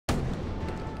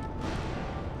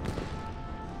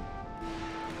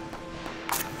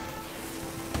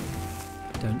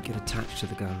Don't get attached to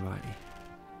the girl, Riley.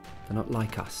 They're not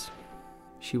like us.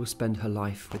 She will spend her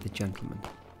life with a gentleman.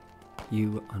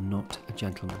 You are not a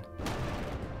gentleman.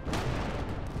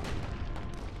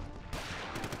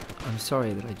 I'm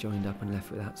sorry that I joined up and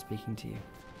left without speaking to you.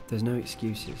 There's no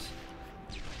excuses,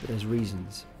 but there's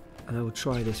reasons, and I will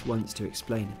try this once to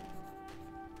explain it,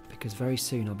 because very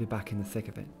soon I'll be back in the thick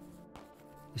of it.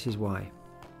 This is why.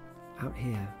 Out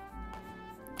here,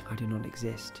 I do not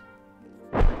exist.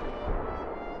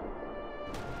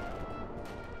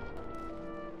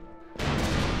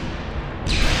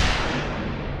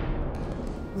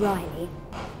 Riley,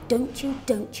 don't you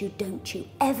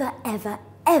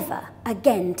ever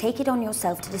again take it on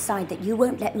yourself to decide that you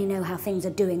won't let me know how things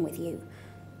are doing with you.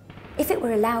 If it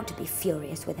were allowed to be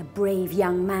furious with a brave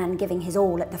young man giving his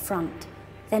all at the front,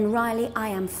 then Riley, I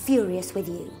am furious with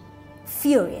you.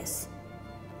 Furious.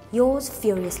 Yours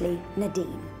furiously,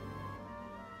 Nadine.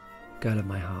 Girl of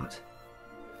my heart.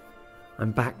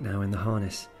 I'm back now in the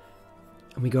harness,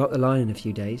 and we go up the line in a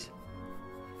few days.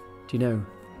 Do you know,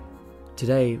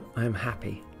 today I am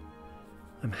happy.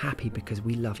 I'm happy because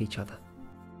we love each other.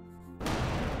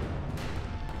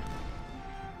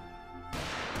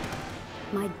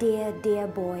 My dear, dear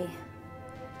boy,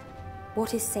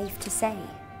 what is safe to say?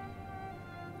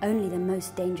 Only the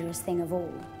most dangerous thing of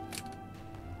all.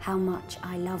 How much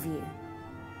I love you.